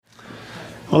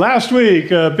Well, last week,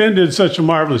 Ben did such a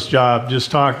marvelous job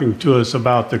just talking to us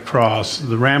about the cross,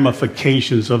 the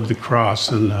ramifications of the cross,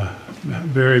 and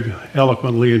very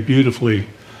eloquently and beautifully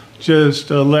just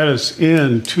led us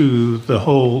into the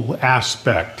whole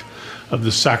aspect of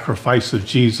the sacrifice of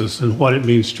Jesus and what it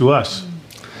means to us.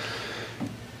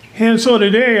 And so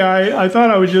today, I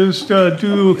thought I would just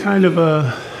do kind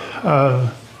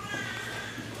of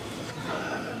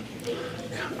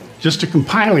just a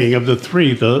compiling of the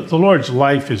three, the Lord's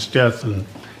life, his death,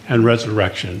 and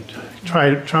resurrection.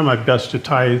 Try my best to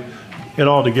tie it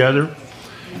all together.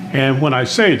 And when I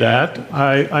say that,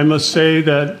 I must say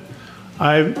that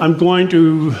I'm going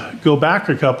to go back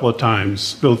a couple of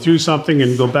times, go through something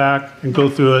and go back and go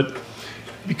through it,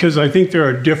 because I think there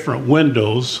are different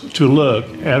windows to look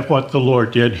at what the Lord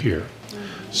did here.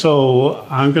 So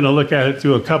I'm going to look at it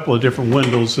through a couple of different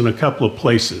windows in a couple of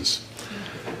places.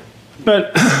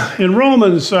 But in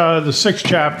Romans, the 6th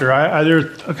chapter, there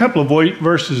are a couple of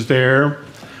verses there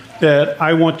that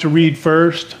I want to read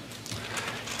first.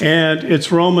 And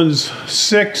it's Romans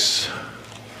 6,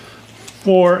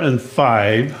 4, and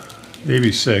 5,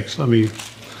 maybe 6. Let me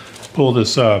pull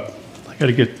this up. I got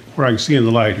to get where I can see in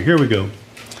the light. Here we go.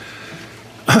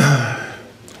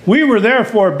 We were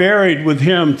therefore buried with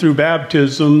him through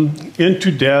baptism into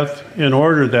death, in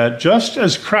order that just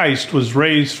as Christ was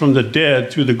raised from the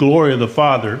dead through the glory of the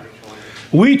Father,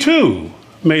 we too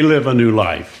may live a new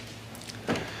life.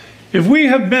 If we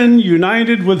have been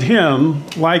united with him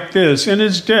like this in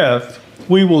his death,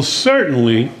 we will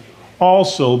certainly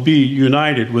also be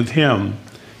united with him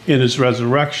in his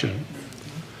resurrection.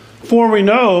 For we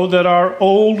know that our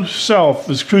old self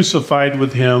was crucified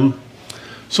with him,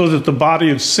 so that the body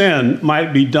of sin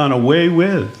might be done away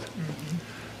with,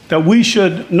 that we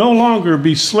should no longer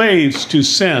be slaves to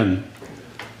sin,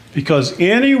 because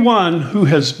anyone who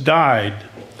has died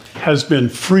has been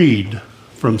freed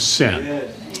from sin.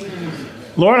 Yes.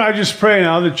 Lord, I just pray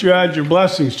now that you add your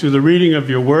blessings to the reading of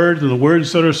your word and the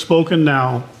words that are spoken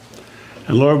now.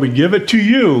 And Lord, we give it to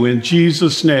you in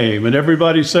Jesus' name. And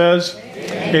everybody says,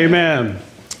 amen. Amen.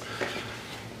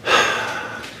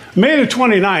 May the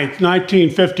 29th,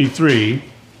 1953,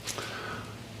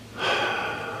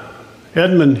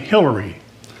 Edmund Hillary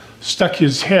stuck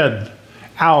his head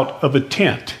out of a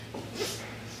tent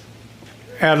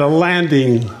at a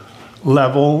landing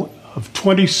level of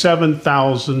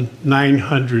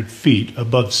 27,900 feet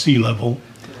above sea level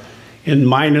in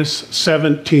minus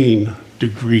 17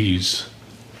 degrees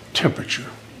temperature.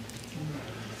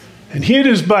 And he and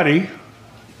his buddy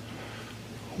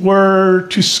were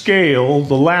to scale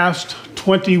the last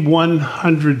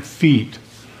 2,100 feet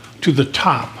to the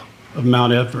top of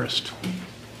Mount Everest.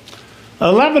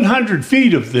 1,100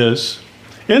 feet of this,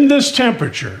 in this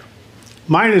temperature,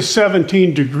 minus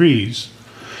 17 degrees,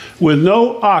 with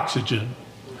no oxygen,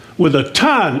 with a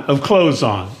ton of clothes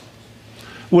on,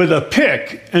 with a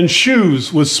pick and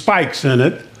shoes with spikes in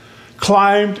it,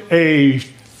 climbed a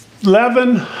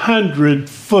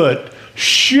 1,100-foot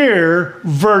sheer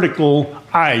vertical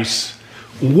ice,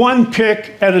 one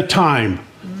pick at a time,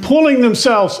 pulling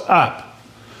themselves up.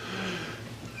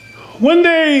 When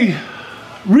they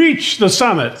reached the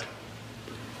summit,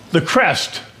 the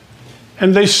crest,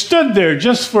 and they stood there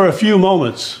just for a few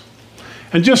moments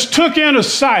and just took in a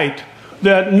sight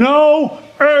that no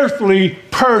earthly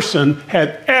person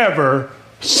had ever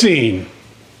seen.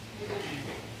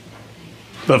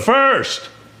 The first.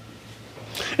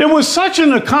 It was such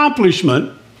an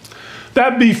accomplishment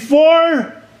that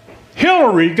before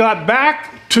Hillary got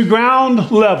back to ground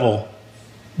level,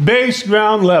 base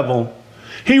ground level,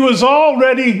 he was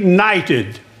already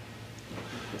knighted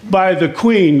by the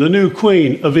Queen, the new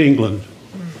Queen of England.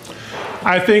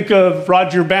 I think of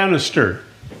Roger Bannister.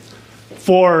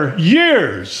 For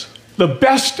years, the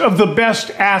best of the best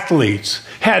athletes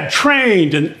had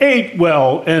trained and ate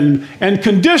well and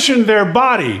conditioned their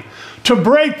body to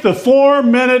break the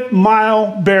 4-minute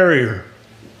mile barrier.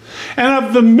 And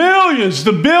of the millions,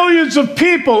 the billions of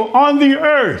people on the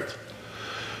earth,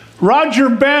 Roger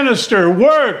Bannister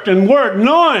worked and worked,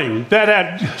 knowing that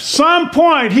at some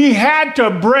point he had to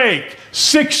break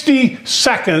 60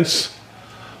 seconds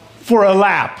for a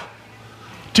lap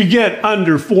to get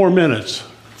under 4 minutes,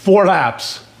 4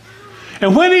 laps.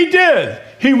 And when he did,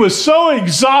 he was so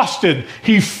exhausted,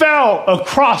 he fell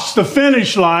across the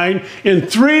finish line in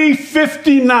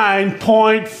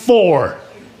 3:59.4.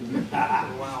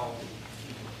 Wow.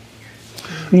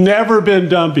 Never been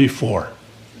done before.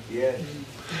 Yes.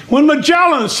 When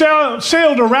Magellan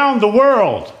sailed around the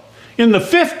world in the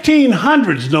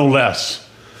 1500s, no less,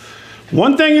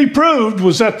 one thing he proved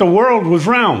was that the world was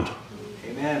round.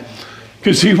 Amen.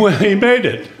 Because he made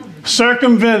it,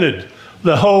 circumvented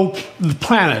the whole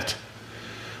planet.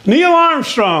 Neil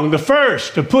Armstrong, the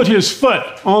first to put his foot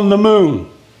on the moon.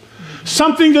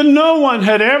 Something that no one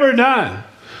had ever done.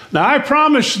 Now, I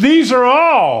promise these are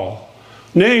all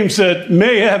names that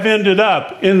may have ended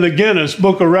up in the Guinness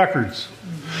Book of Records.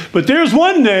 But there's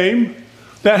one name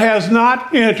that has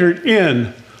not entered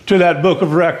into that Book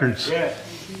of Records. Yes.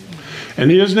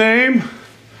 And his name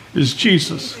is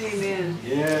Jesus. Amen.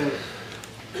 Yes.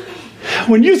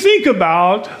 When you think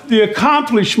about the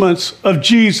accomplishments of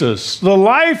Jesus, the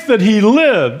life that he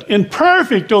lived in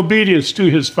perfect obedience to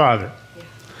his Father,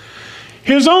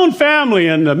 his own family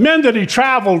and the men that he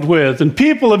traveled with and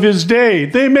people of his day,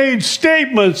 they made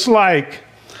statements like,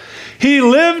 he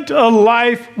lived a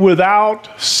life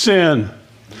without sin.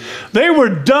 They were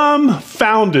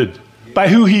dumbfounded by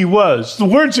who he was. The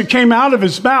words that came out of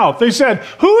his mouth, they said,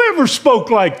 whoever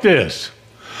spoke like this?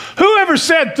 Whoever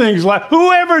said things like,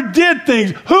 whoever did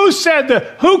things, who said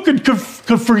that, who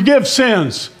could forgive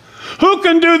sins? Who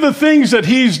can do the things that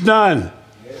he's done?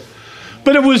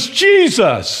 But it was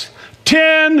Jesus.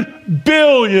 10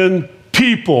 billion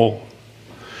people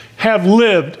have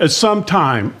lived at some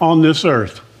time on this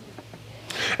earth.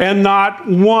 And not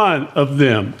one of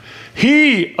them,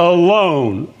 he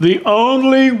alone, the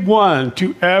only one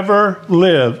to ever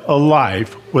live a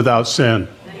life without sin.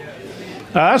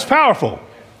 Now, that's powerful.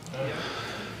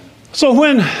 So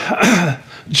when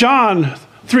John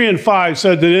 3 and 5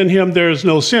 said that in him there is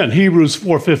no sin, Hebrews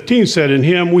 4:15 said in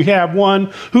him we have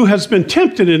one who has been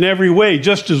tempted in every way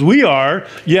just as we are,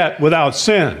 yet without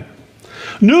sin.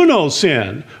 Knew no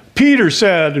sin. Peter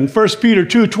said in 1 Peter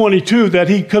 2:22 that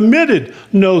he committed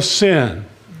no sin.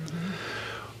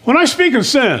 When I speak of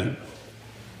sin,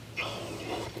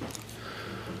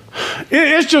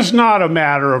 it's just not a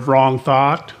matter of wrong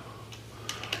thought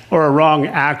or a wrong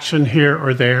action here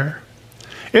or there.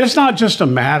 It's not just a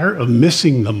matter of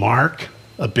missing the mark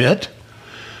a bit.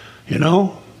 You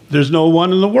know, there's no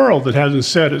one in the world that hasn't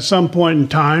said at some point in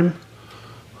time,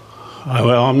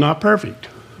 well, I'm not perfect.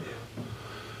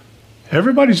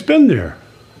 Everybody's been there.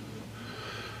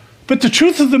 But the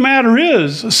truth of the matter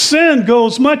is, sin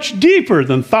goes much deeper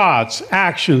than thoughts,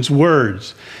 actions,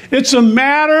 words. It's a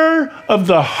matter of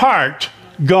the heart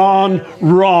gone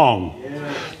wrong.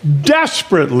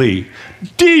 Desperately,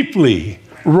 deeply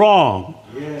wrong.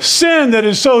 Sin that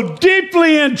is so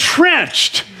deeply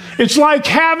entrenched, it's like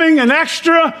having an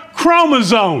extra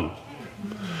chromosome.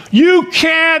 You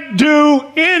can't do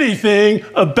anything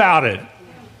about it.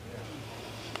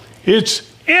 It's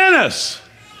in us.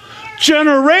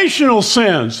 Generational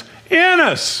sins in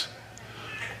us.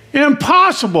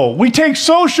 Impossible. We take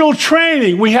social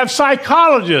training. We have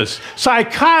psychologists,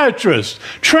 psychiatrists,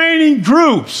 training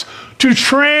groups to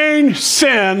train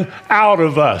sin out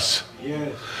of us.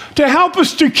 Yes. To help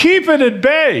us to keep it at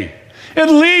bay, at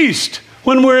least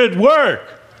when we're at work.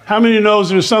 How many knows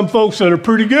there's some folks that are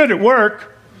pretty good at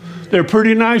work? They're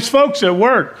pretty nice folks at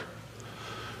work.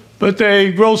 But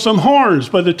they grow some horns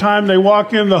by the time they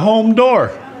walk in the home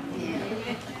door.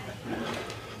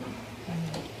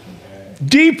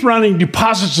 Deep running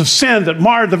deposits of sin that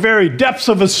mar the very depths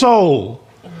of a soul.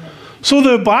 So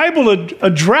the Bible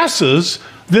addresses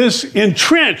this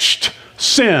entrenched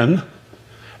sin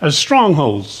as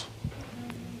strongholds.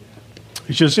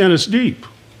 It's just in us deep.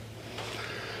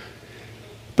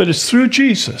 But it's through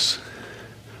Jesus,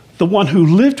 the one who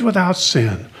lived without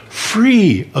sin,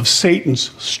 free of Satan's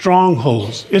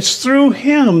strongholds. It's through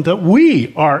him that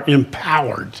we are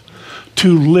empowered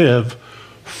to live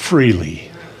freely.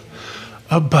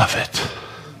 Above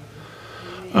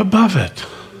it,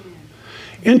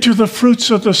 into the fruits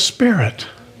of the Spirit.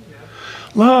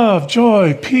 Love,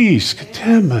 joy, peace,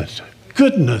 contentment,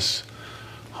 goodness.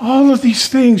 All of these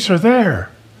things are there.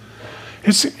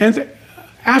 And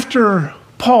after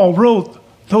Paul wrote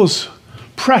those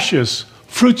precious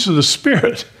fruits of the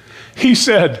Spirit, he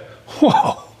said,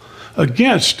 whoa,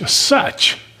 against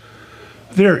such,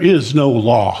 there is no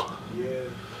law.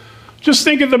 Just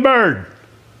think of the bird.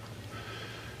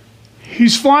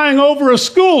 He's flying over a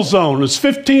school zone. It's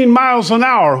 15 miles an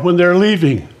hour when they're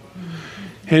leaving.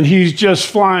 And he's just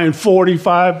flying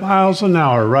 45 miles an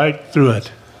hour right through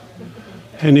it.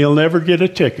 And he'll never get a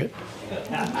ticket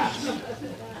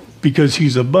because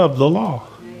he's above the law.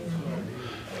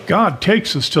 God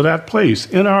takes us to that place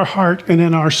in our heart and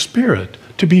in our spirit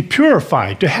to be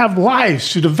purified, to have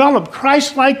lives, to develop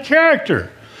Christ-like character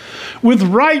with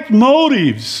right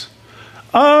motives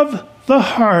of the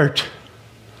heart.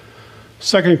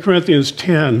 2 Corinthians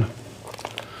 10,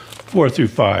 4 through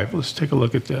 5. Let's take a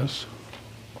look at this.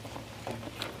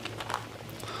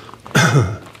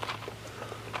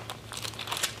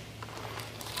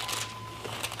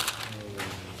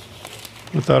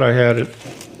 I thought I had it.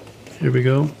 Here we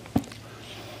go.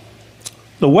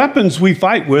 The weapons we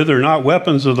fight with are not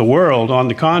weapons of the world. On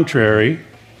the contrary,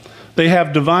 they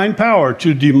have divine power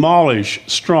to demolish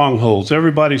strongholds.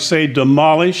 Everybody say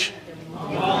demolish.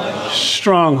 Demolish.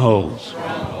 Strongholds.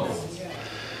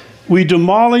 We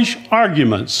demolish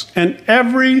arguments and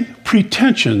every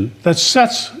pretension that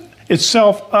sets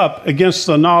itself up against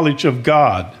the knowledge of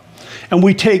God. And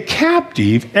we take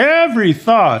captive every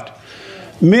thought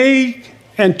to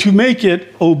make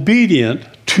it obedient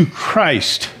to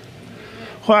Christ.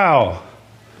 Wow.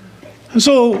 And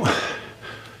so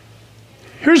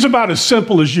here's about as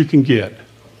simple as you can get.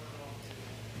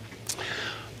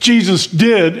 Jesus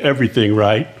did everything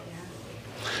right.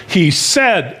 He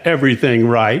said everything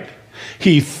right.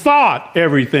 He thought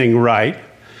everything right.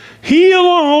 He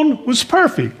alone was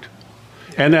perfect.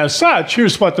 And as such,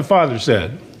 here's what the Father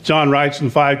said. John writes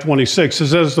in 5:26, it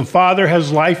says, the Father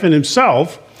has life in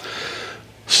himself,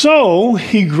 so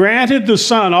he granted the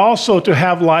Son also to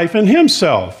have life in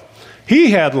himself.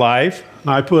 He had life,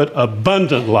 and I put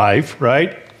abundant life,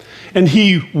 right? And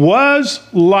he was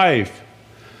life.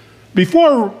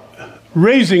 Before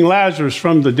raising Lazarus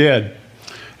from the dead,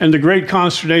 and the great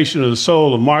consternation of the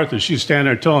soul of Martha, she's standing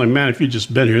there telling him, man, if you'd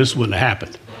just been here, this wouldn't have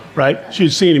happened, right?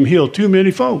 She'd seen him heal too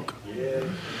many folk.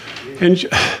 And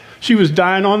she was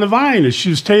dying on the vine as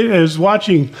she was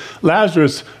watching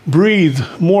Lazarus breathe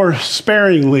more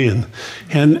sparingly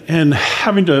and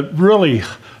having to really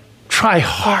try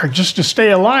hard just to stay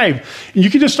alive. And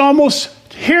you could just almost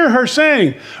hear her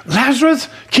saying, Lazarus,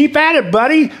 keep at it,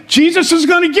 buddy. Jesus is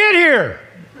going to get here.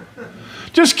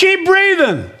 Just keep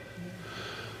breathing.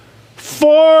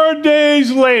 4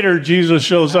 days later, Jesus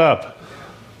shows up.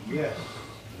 Yes.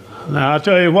 Now, I'll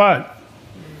tell you what.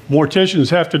 Morticians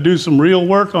have to do some real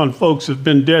work on folks who've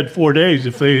been dead 4 days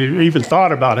if they even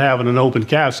thought about having an open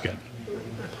casket.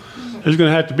 There's going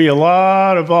to have to be a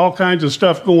lot of all kinds of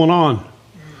stuff going on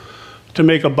to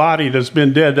make a body that's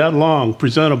been dead that long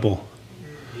presentable.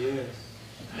 Yes.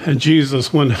 And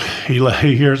Jesus, when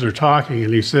he hears her talking,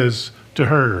 and he says to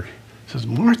her, he says,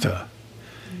 Martha,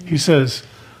 he says,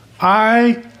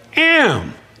 I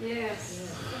am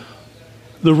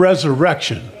the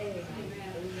resurrection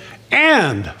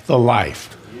and the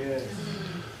life. Yes.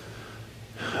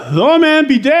 Though a man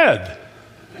be dead,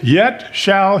 yet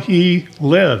shall he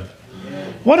live.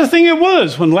 Yes. What a thing it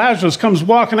was when Lazarus comes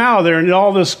walking out of there and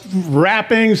all this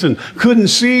wrappings and couldn't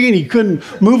see and he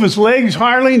couldn't move his legs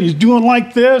hardly and he's doing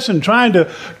like this and trying to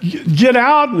get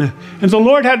out and the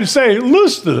Lord had to say,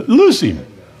 loose him,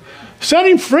 set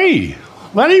him free,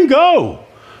 let him go.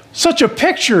 Such a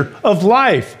picture of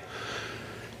life.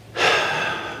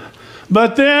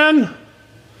 But then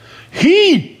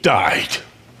he died.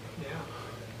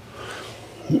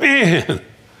 Man.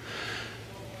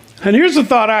 And here's the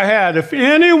thought I had. If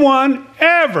anyone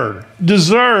ever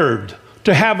deserved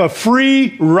to have a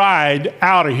free ride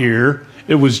out of here,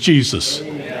 it was Jesus.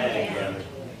 Amen.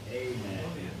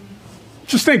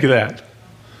 Just think of that.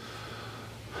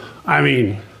 I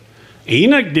mean,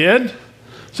 Enoch did.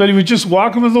 Said he was just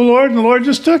walking with the Lord, and the Lord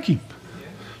just took him.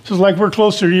 It's just like we're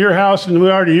closer to your house than we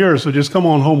are to yours, so just come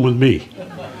on home with me.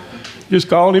 Just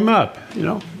called him up, you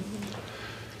know.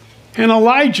 And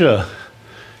Elijah,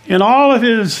 in all of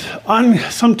his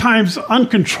sometimes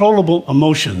uncontrollable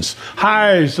emotions,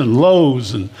 highs and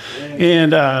lows, and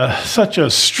such a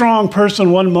strong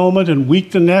person one moment and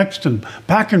weak the next, and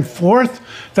back and forth,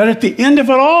 that at the end of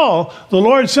it all, the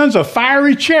Lord sends a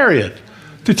fiery chariot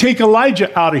to take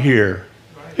Elijah out of here.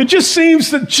 It just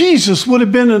seems that Jesus would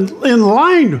have been in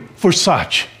line for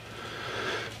such.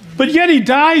 But yet he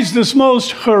dies this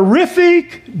most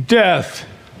horrific death.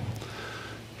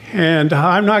 And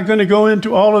I'm not going to go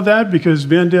into all of that because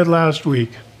Ben did last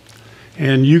week.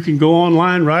 And you can go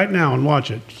online right now and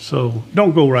watch it. So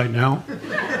don't go right now,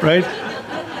 right?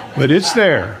 But it's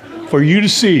there for you to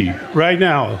see right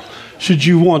now, should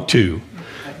you want to.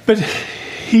 But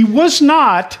he was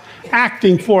not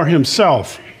acting for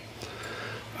himself.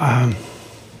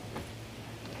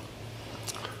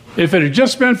 If it had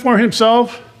just been for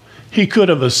himself, he could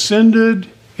have ascended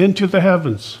into the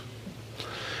heavens.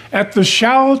 At the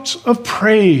shouts of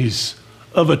praise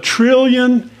of 1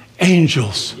 trillion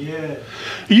angels. Yeah.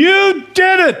 You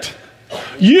did it.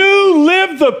 You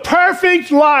lived the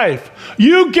perfect life.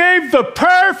 You gave the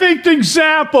perfect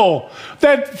example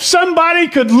that somebody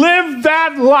could live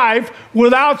that life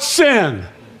without sin.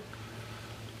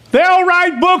 They'll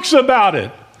write books about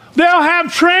it. They'll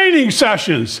have training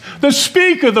sessions that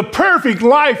speak of the perfect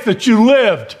life that you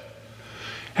lived.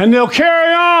 And they'll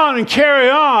carry on and carry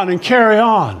on and carry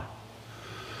on.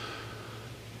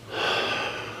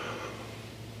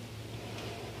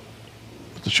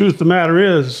 But the truth of the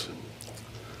matter is,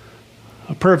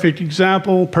 a perfect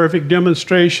example, perfect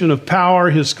demonstration of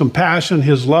power, his compassion,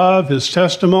 his love, his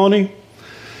testimony,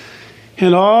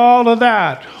 and all of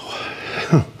that.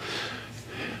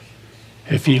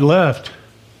 If he left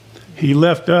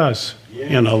us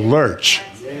in a lurch.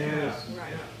 Yes.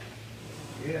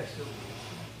 Yes.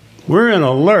 We're in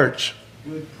a lurch.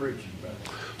 Good preaching, brother.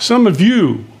 Some of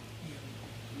you,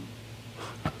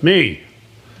 me,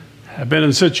 have been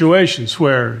in situations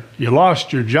where you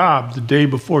lost your job the day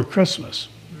before Christmas.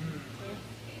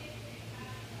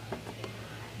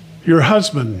 Your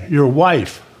husband, your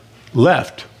wife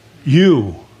left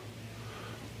you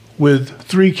with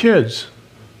 3 kids,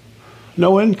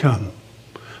 no income.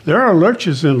 There are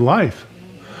lurches in life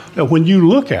that when you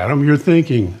look at them, you're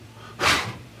thinking,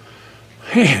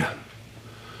 man,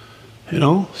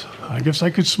 I guess I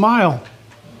could smile,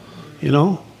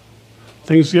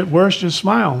 Things get worse, just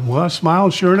smile. Well, I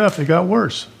smiled, sure enough, it got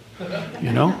worse,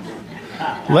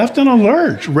 Left in a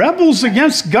lurch, rebels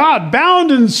against God,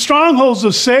 bound in strongholds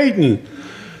of Satan.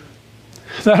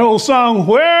 That old song,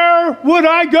 where would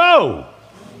I go?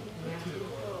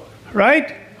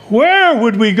 Right? Where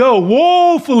would we go?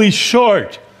 Woefully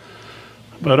short.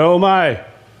 But oh my,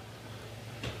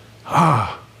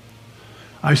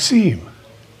 I see him.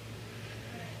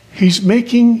 He's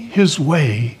making his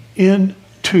way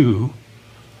into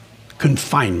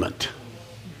confinement.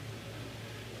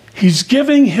 He's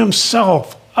giving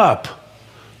himself up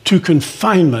to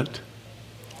confinement,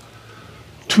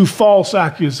 to false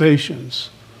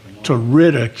accusations, to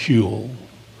ridicule,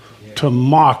 to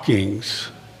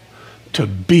mockings, to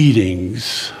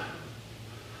beatings.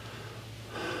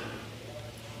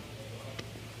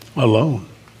 Alone.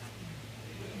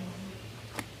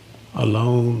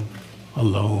 Alone,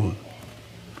 alone.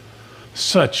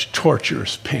 Such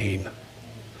torturous pain.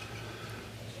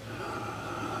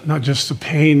 Not just the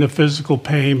pain, the physical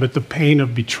pain, but the pain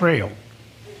of betrayal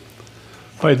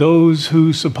by those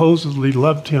who supposedly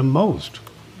loved him most.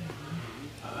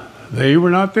 They were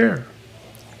not there.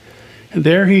 And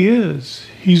there he is.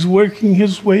 He's working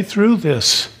his way through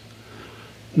this.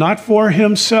 Not for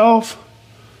himself,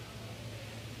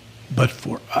 but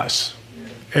for us.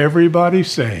 Everybody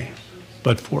say,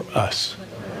 but for us.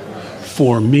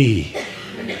 For me.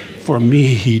 For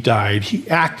me, he died. He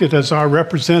acted as our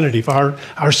representative,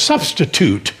 our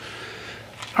substitute,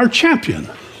 our champion.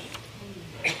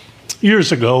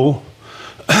 Years ago,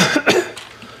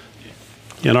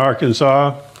 in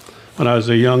Arkansas, when I was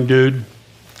a young dude,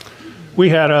 we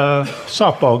had a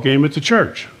softball game at the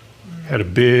church. Had a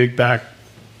big back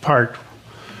part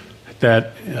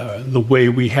that the way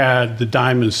we had the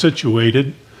diamond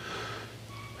situated,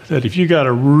 that if you got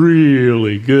a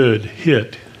really good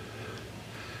hit,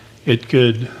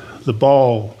 the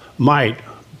ball might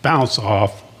bounce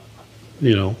off,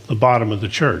 the bottom of the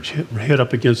church, hit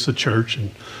up against the church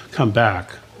and come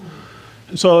back.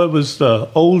 And so it was the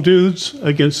old dudes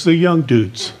against the young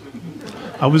dudes.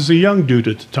 I was the young dude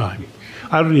at the time.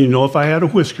 I don't even know if I had a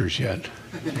whiskers yet,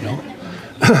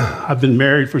 I've been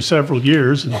married for several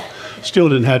years and still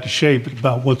didn't have to shave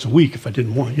about once a week if I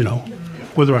didn't want,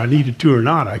 whether I needed to or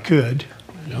not, I could,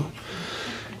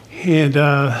 And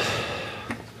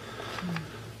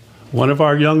one of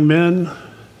our young men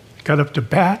got up to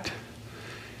bat,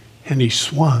 and he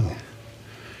swung.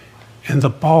 And the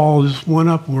ball just went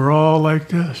up, and we're all like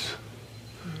this.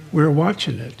 We're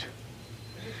watching it.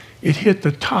 It hit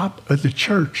the top of the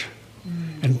church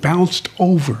and bounced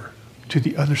over to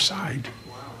the other side.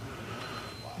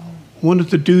 One of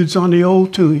the dudes on the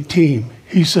old team,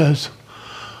 he says,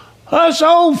 "Us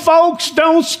old folks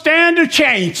don't stand a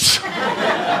chance."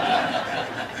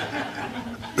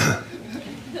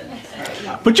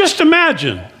 But just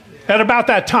imagine, at about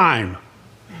that time,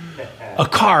 a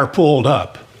car pulled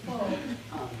up,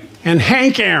 and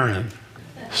Hank Aaron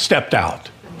stepped out.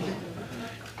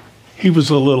 He was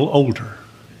a little older.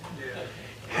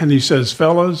 And he says,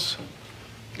 "Fellas,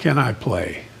 can I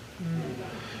play?"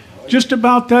 Just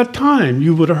about that time,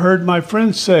 you would have heard my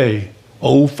friends say,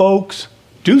 "Old folks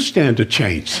do stand a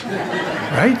chance,"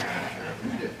 right?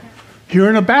 You're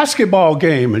in a basketball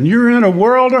game and you're in a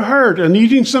world of hurt and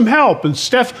needing some help, and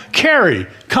Steph Curry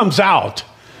comes out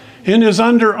in his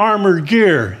Under Armour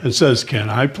gear and says, "Can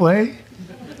I play?"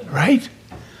 Right?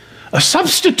 A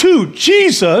substitute.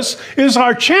 Jesus is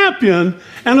our champion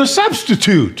and a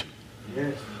substitute.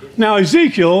 Now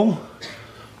Ezekiel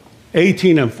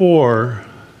 18:4,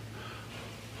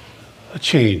 a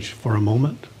change for a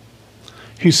moment.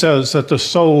 He says that the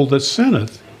soul that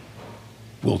sinneth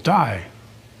will die.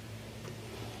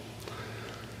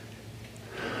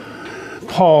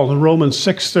 Paul in Romans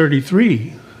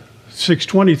 6:33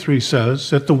 6:23 says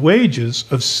that the wages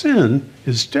of sin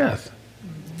is death.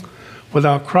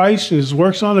 Without Christ and his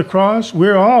works on the cross,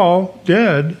 we're all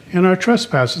dead in our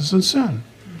trespasses and sin.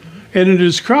 And it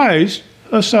is Christ,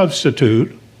 a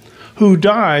substitute, who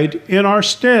died in our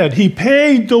stead. He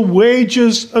paid the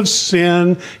wages of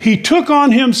sin. He took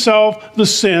on himself the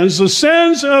sins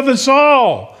of us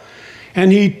all.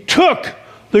 And he took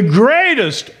the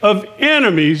greatest of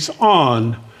enemies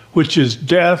on, which is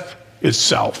death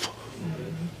itself.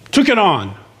 Took it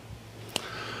on.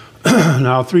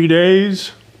 Now 3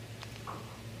 days,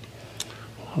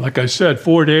 like I said,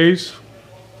 4 days,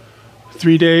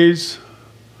 3 days,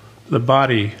 the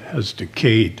body has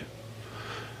decayed.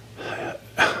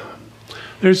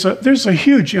 There's a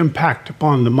huge impact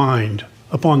upon the mind,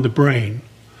 upon the brain.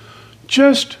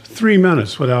 Just 3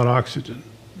 minutes without oxygen.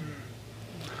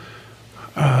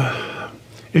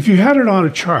 If you had it on a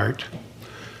chart,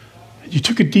 you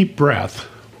took a deep breath,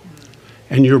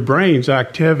 and your brain's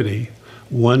activity,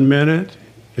 1 minute,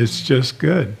 it's just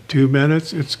good. 2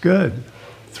 minutes, it's good.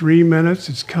 3 minutes,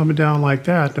 it's coming down like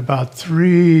that. About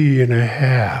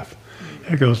 3.5,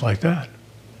 it goes like that.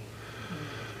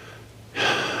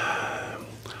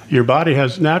 Your body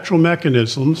has natural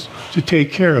mechanisms to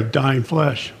take care of dying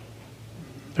flesh.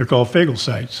 They're called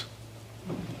phagocytes.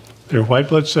 They're white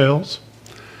blood cells,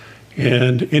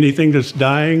 and anything that's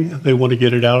dying, they want to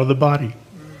get it out of the body.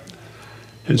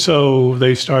 And so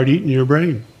they start eating your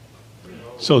brain.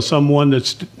 So someone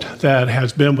that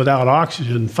has been without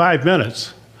oxygen 5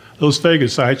 minutes, those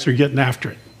phagocytes are getting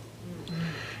after it.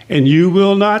 And you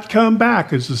will not come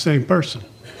back as the same person.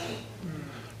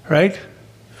 Right?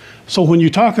 So when you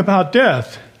talk about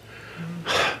death,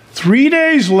 3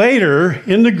 days later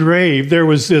in the grave, there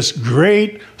was this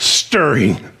great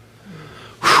stirring.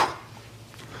 Whew.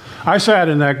 I sat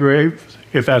in that grave,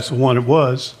 if that's the one it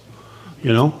was,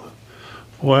 you know.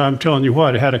 Well, I'm telling you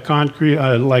what, it had a concrete,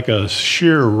 like a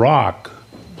sheer rock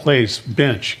place,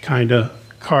 bench, kind of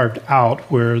carved out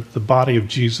where the body of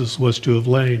Jesus was to have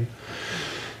lain.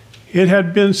 It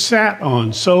had been sat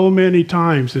on so many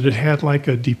times that it had like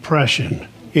a depression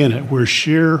in it where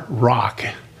sheer rock.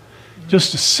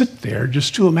 Just to sit there,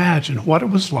 just to imagine what it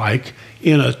was like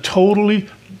in a totally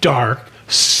dark,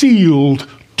 sealed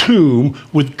tomb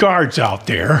with guards out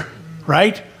there,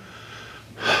 right?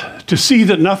 To see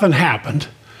that nothing happened.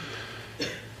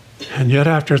 And yet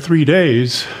after 3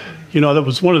 days, you know, that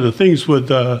was one of the things with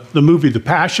the movie The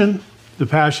Passion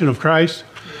of Christ,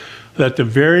 that the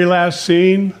very last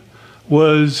scene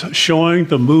was showing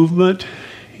the movement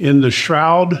in the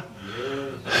shroud.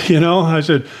 You know, I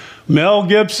said, Mel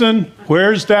Gibson,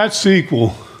 where's that sequel?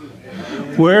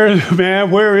 Where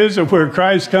is it where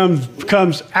Christ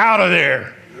comes out of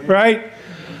there, right?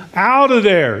 Out of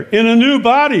there in a new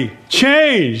body,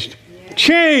 changed.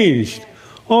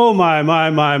 Oh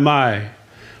my.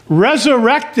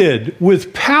 Resurrected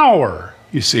with power,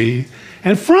 you see.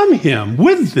 And from him,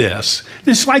 with this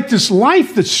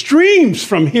life that streams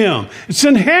from him. It's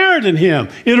inherent in him.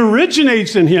 It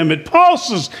originates in him. It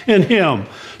pulses in him.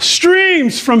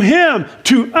 Streams from him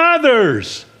to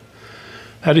others.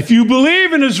 That if you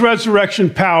believe in his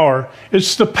resurrection power,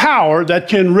 it's the power that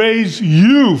can raise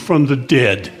you from the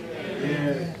dead.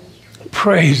 Amen.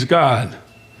 Praise God.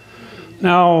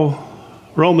 Now,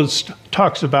 Romans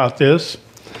talks about this.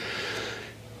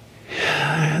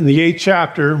 In the 8th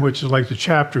chapter, which is like the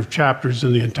chapter of chapters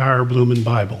in the entire Bloomin'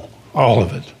 Bible, all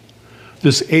of it.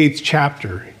 This 8th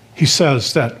chapter, he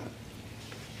says that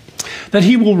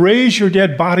he will raise your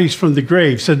dead bodies from the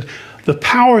grave. Said the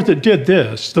power that did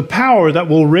this, the power that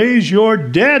will raise your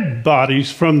dead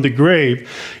bodies from the grave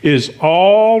is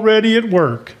already at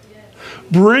work,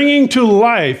 bringing to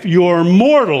life your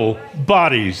mortal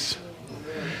bodies.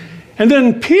 And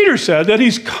then Peter said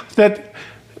that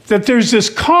there's this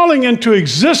calling into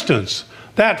existence,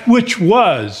 that which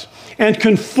was, and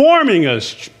conforming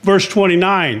us, verse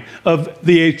 29 of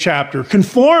the 8th chapter,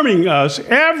 conforming us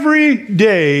every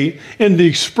day in the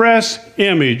express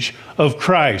image of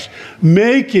Christ,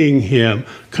 making him,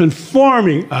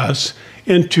 conforming us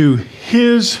into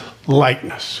his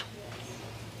likeness.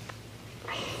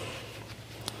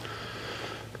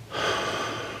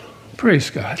 Praise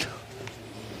God.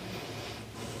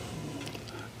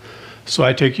 So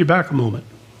I take you back a moment.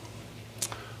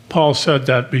 Paul said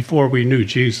that before we knew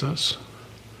Jesus,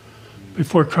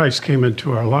 before Christ came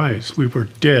into our lives, we were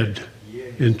dead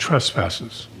in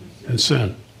trespasses and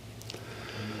sin.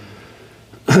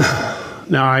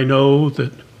 Now I know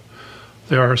that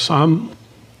there are some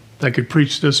that could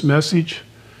preach this message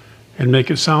and make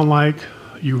it sound like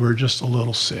you were just a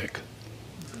little sick.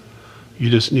 You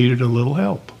just needed a little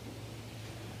help,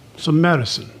 some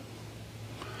medicine.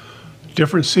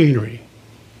 different scenery.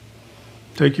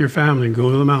 Take your family and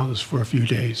go to the mountains for a few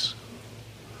days.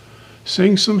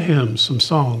 Sing some hymns, some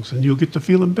songs, and you'll get to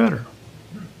feeling better.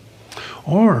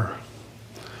 Or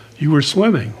you were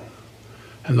swimming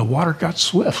and the water got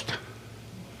swift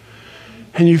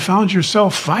and you found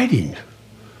yourself fighting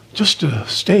just to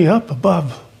stay up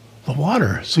above the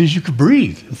water so as you could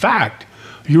breathe. In fact,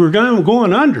 you were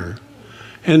going under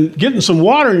and getting some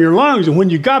water in your lungs, and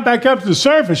when you got back up to the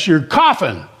surface, you're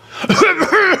coughing.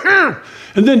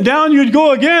 And then down you'd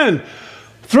go again.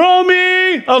 Throw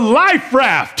me a life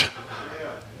raft.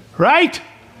 Right?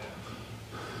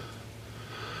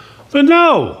 But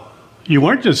no, you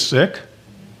weren't just sick.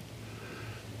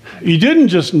 You didn't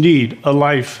just need a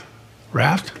life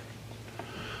raft.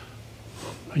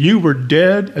 You were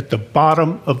dead at the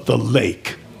bottom of the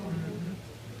lake.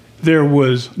 There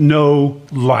was no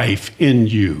life in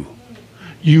you.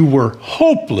 You were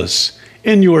hopeless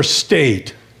in your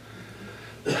state.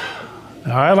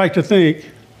 Now, I like to think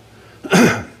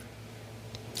that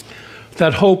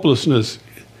hopelessness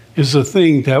is a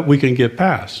thing that we can get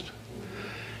past,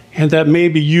 and that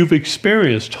maybe you've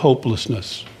experienced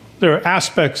hopelessness. There are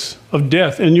aspects of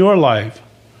death in your life,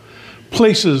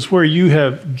 places where you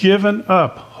have given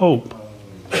up hope,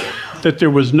 that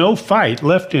there was no fight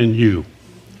left in you.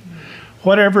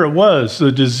 Whatever it was,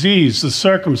 the disease, the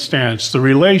circumstance, the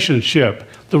relationship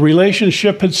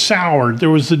had soured. There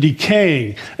was a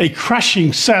decaying, a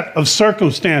crushing set of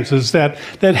circumstances that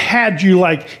had you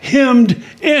like hemmed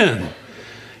in.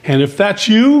 And if that's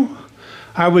you,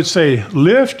 I would say,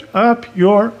 lift up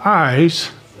your eyes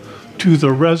to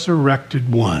the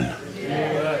resurrected one.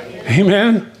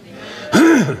 Amen?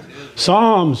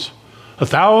 Psalms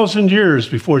 1,000 years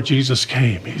before Jesus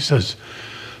came, he says,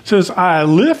 I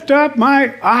lift up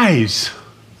my eyes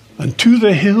unto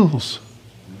the hills.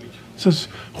 It says,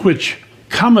 which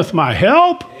cometh my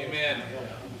help? Amen.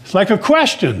 It's like a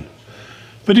question.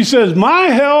 But he says, my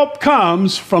help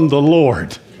comes from the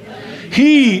Lord.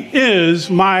 He is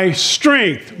my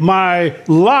strength, my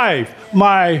life,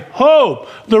 my hope,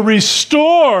 the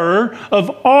restorer of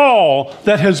all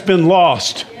that has been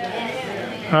lost.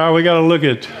 We got to look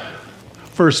at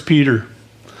 1 Peter,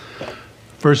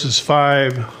 verses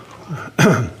 5,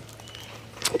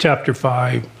 chapter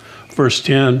 5, verse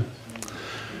 10.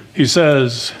 He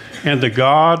says, and the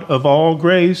God of all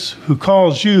grace, who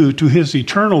calls you to his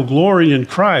eternal glory in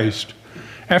Christ,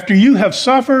 after you have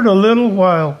suffered a little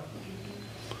while.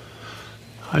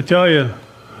 I tell you,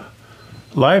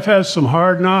 life has some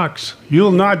hard knocks.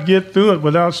 You'll not get through it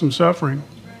without some suffering.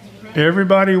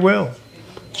 Everybody will.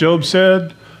 Job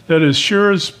said that as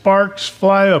sure as sparks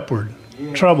fly upward,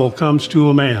 trouble comes to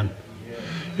a man.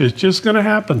 It's just going to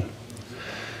happen.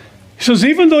 He says,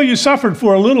 even though you suffered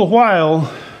for a little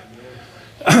while,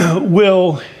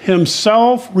 will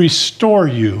himself restore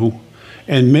you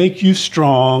and make you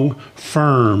strong,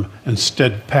 firm, and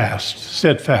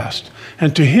steadfast.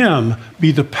 And to him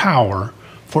be the power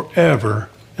forever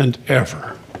and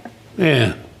ever.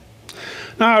 Man.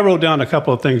 Now I wrote down a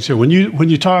couple of things here. When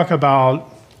you talk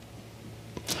about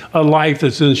a life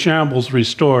that's in shambles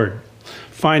restored,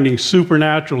 finding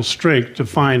supernatural strength to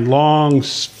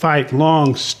fight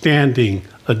long-standing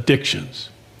addictions,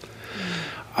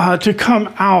 to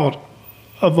come out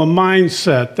of a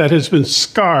mindset that has been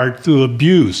scarred through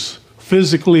abuse,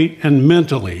 physically and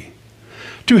mentally,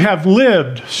 to have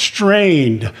lived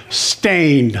strained,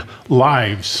 stained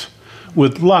lives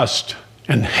with lust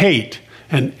and hate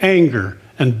and anger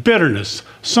and bitterness,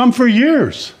 some for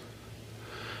years,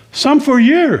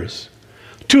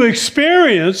 to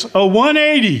experience a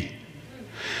 180.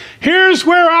 Here's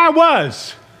where I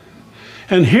was,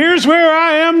 and here's where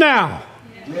I am now.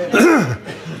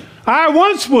 I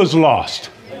once was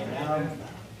lost,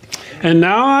 and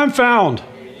now I'm found.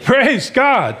 Praise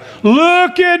God.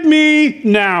 Look at me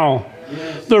now.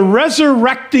 The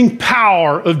resurrecting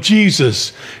power of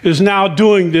Jesus is now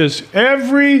doing this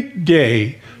every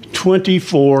day,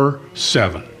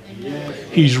 24/7.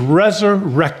 He's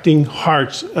resurrecting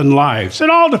hearts and lives. It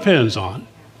all depends on,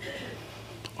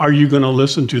 are you going to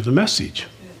listen to the message?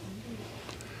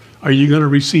 Are you going to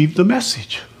receive the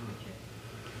message?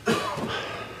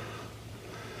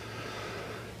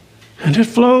 And it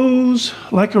flows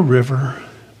like a river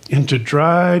into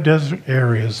dry desert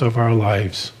areas of our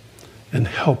lives and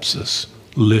helps us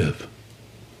live.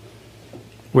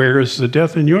 Where is the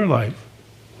death in your life?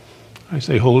 I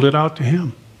say, hold it out to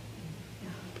him.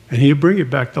 And he'll bring it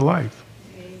back to life.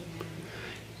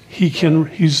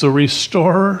 He's the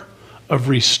restorer of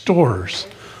restorers.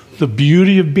 The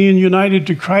beauty of being united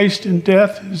to Christ in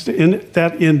death is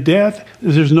that in death,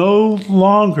 there's no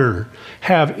longer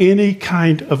have any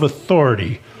kind of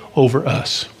authority over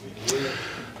us.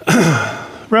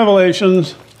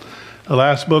 Revelations, the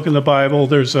last book in the Bible,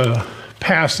 there's a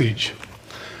passage,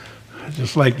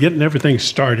 just like getting everything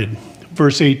started.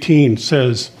 Verse 18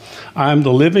 says, I am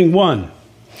the living one.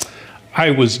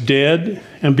 I was dead,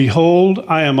 and behold,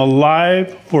 I am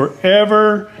alive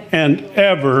forever and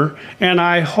ever, and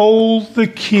I hold the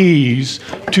keys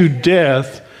to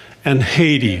death and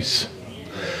Hades.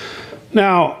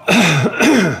 Now,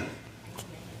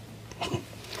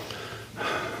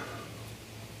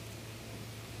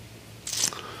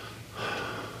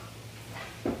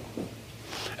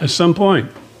 at some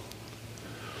point,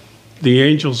 the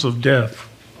angels of death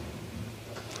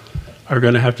are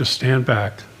going to have to stand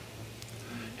back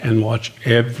and watch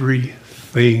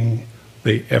everything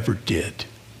they ever did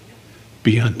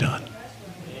be undone.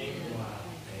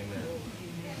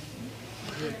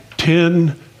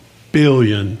 10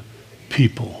 billion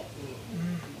people.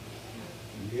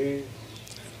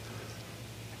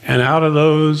 And out of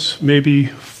those, maybe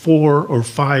 4 or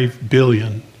 5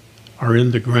 billion are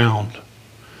in the ground,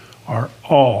 are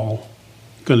all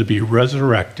going to be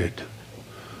resurrected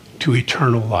to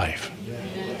eternal life.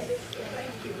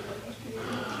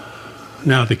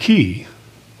 Now the key,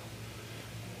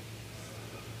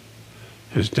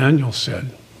 as Daniel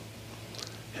said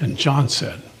and John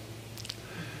said,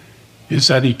 is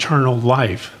that eternal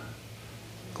life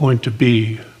going to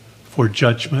be for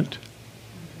judgment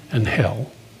and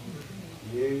hell,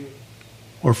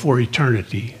 or for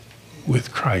eternity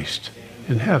with Christ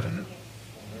in heaven?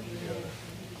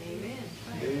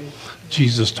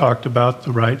 Jesus talked about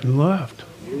the right and left.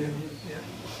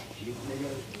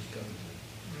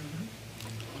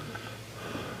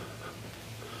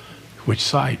 Which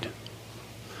side?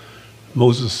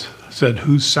 Moses said,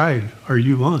 whose side are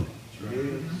you on?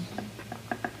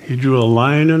 He drew a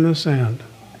line in the sand.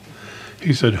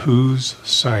 He said, whose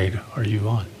side are you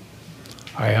on?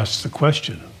 I asked the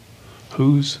question,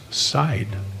 whose side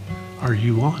are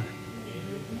you on?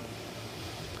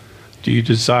 Do you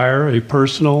desire a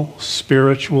personal,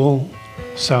 spiritual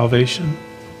salvation?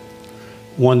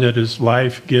 One that is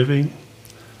life-giving,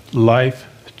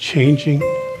 life-changing,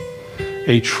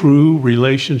 a true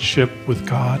relationship with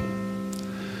God?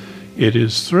 It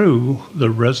is through the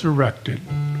resurrected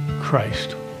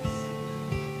Christ.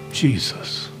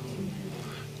 Jesus.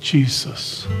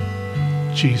 Jesus.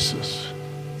 Jesus.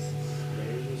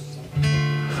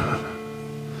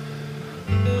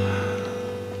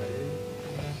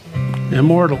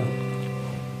 Immortal.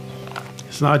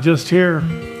 It's not just here.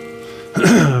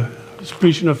 I was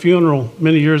preaching a funeral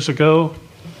many years ago,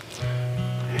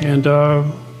 and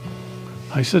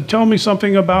I said, tell me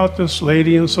something about this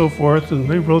lady and so forth, and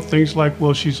they wrote things like,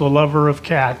 well, she's a lover of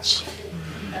cats.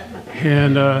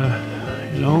 And,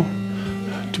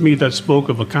 to me that spoke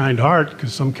of a kind heart,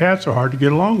 because some cats are hard to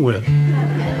get along with.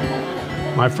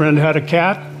 My friend had a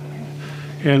cat,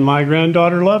 and my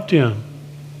granddaughter loved him.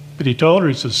 But he told her,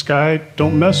 he said, Sky,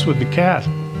 don't mess with the cat.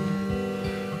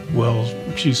 Well,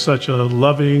 she's such a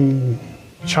loving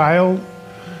child,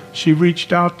 she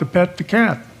reached out to pet the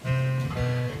cat.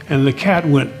 And the cat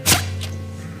went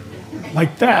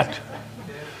like that.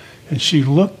 And she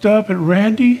looked up at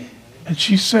Randy, and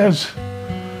she says,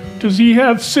 does he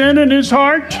have sin in his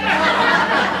heart?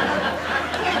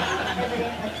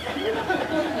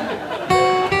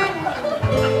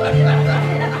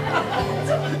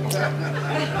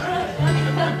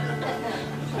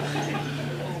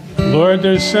 Lord,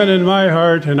 there's sin in my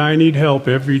heart, and I need help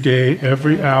every day,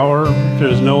 every hour.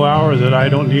 There's no hour that I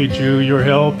don't need you, your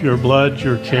help, your blood,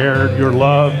 your care, your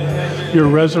love, your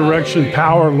resurrection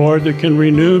power, Lord, that can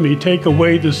renew me, take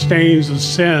away the stains of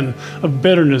sin, of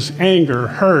bitterness, anger,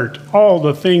 hurt, all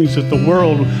the things that the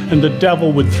world and the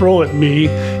devil would throw at me.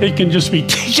 It can just be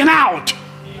taken out.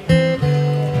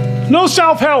 No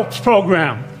self-help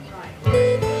program.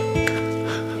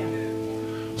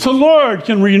 So Lord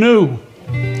can renew.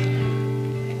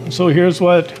 So here's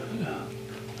what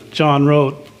John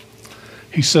wrote.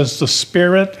 He says, the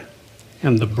Spirit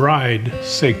and the bride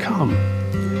say, come.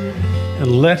 And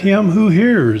let him who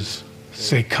hears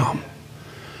say, come.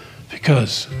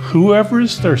 Because whoever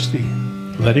is thirsty,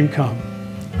 let him come.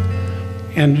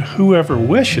 And whoever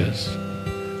wishes,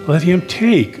 let him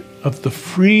take of the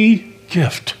free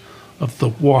gift of the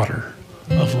water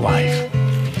of life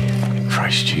in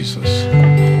Christ Jesus.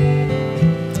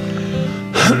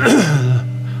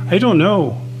 I don't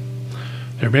know.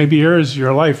 There may be areas of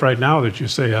your life right now that you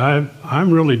say, I'm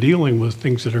really dealing with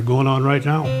things that are going on right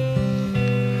now.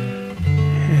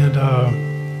 And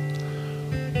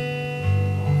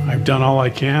I've done all I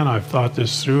can. I've thought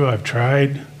this through. I've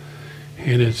tried.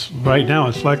 And right now,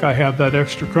 it's like I have that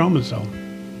extra chromosome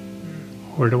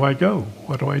Where do I go?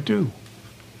 What do I do?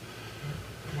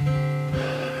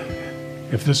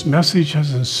 If this message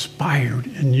has inspired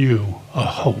in you a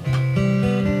hope,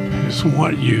 I just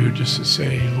want you just to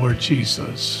say, Lord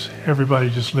Jesus. Everybody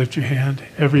just lift your hand.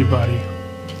 Everybody.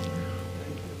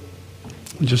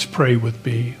 Just pray with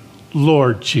me.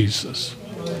 Lord Jesus.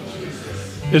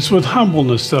 It's with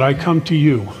humbleness that I come to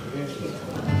you.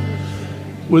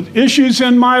 With issues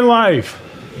in my life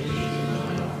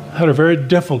that are very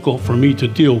difficult for me to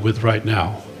deal with right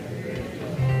now.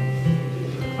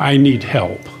 I need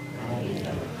help.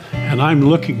 And I'm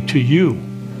looking to you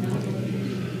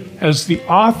as the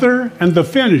author and the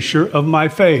finisher of my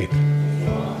faith.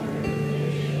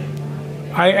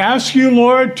 I ask you,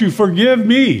 Lord, to forgive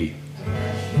me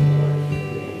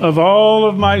of all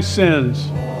of my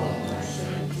sins,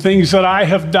 things that I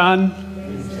have done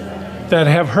that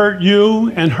have hurt you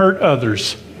and hurt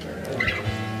others.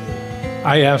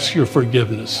 I ask your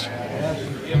forgiveness.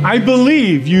 I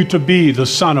believe you to be the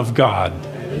Son of God,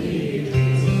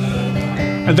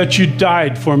 and that you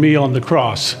died for me on the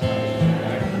cross,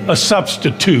 a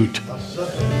substitute.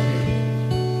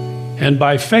 And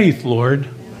by faith, Lord,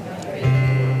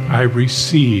 I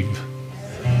receive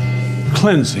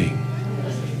cleansing,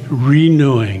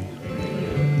 renewing,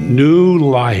 new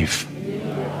life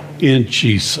in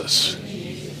Jesus.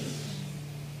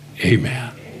 Amen.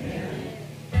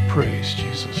 Praise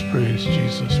Jesus, praise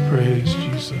Jesus, praise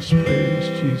Jesus, praise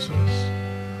Jesus.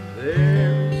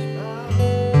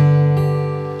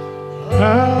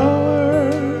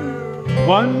 Power,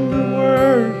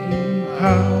 wonder-working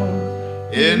power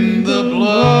in the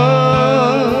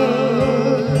blood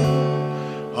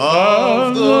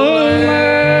of the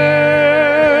Lamb.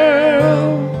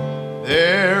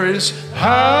 There is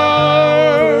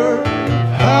power,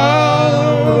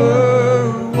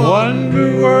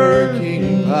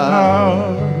 wonder-working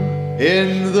power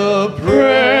in the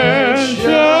precious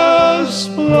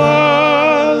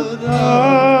blood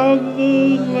of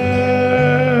the Lamb.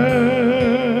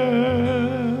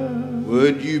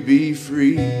 Would you be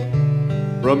free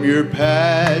from your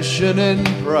passion and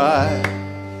pride?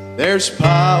 There's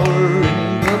power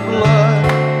in the blood,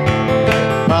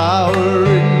 power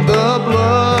in the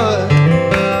blood.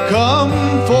 Come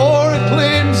for a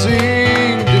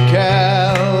cleansing to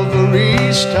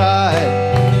Calvary's tide.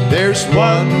 There's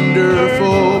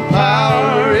wonderful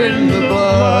power in the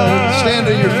blood. Stand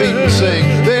on your feet and sing.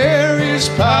 There is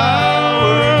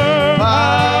power,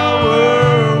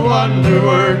 power,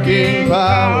 wonder-working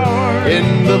power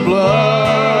in the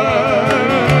blood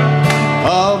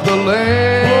of the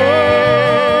Lamb.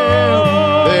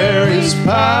 There is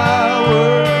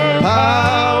power,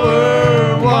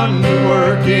 power,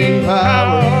 wonder-working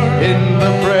power in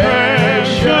the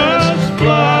precious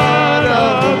blood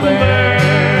of the Lamb.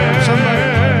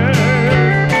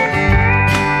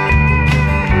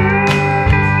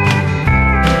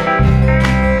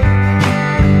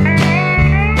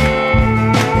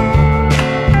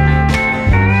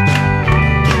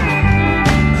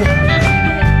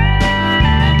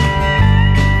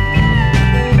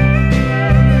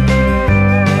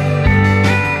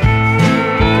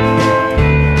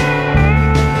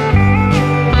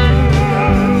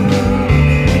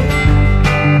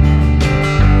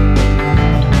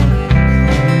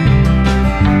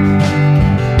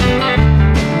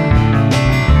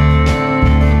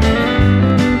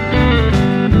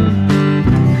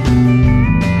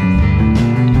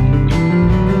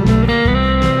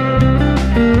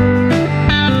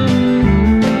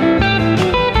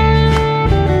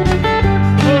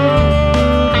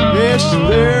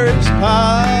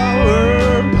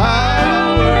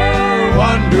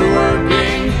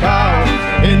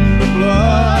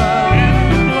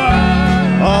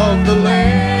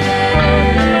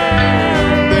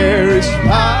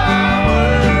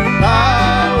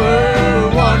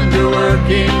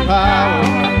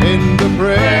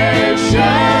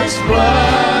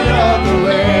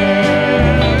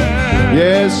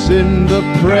 In the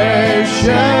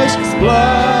precious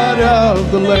blood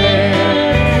of the Lamb.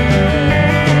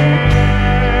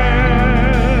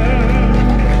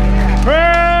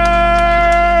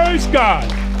 Praise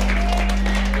God.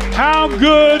 How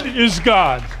good is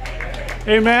God?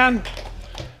 Amen.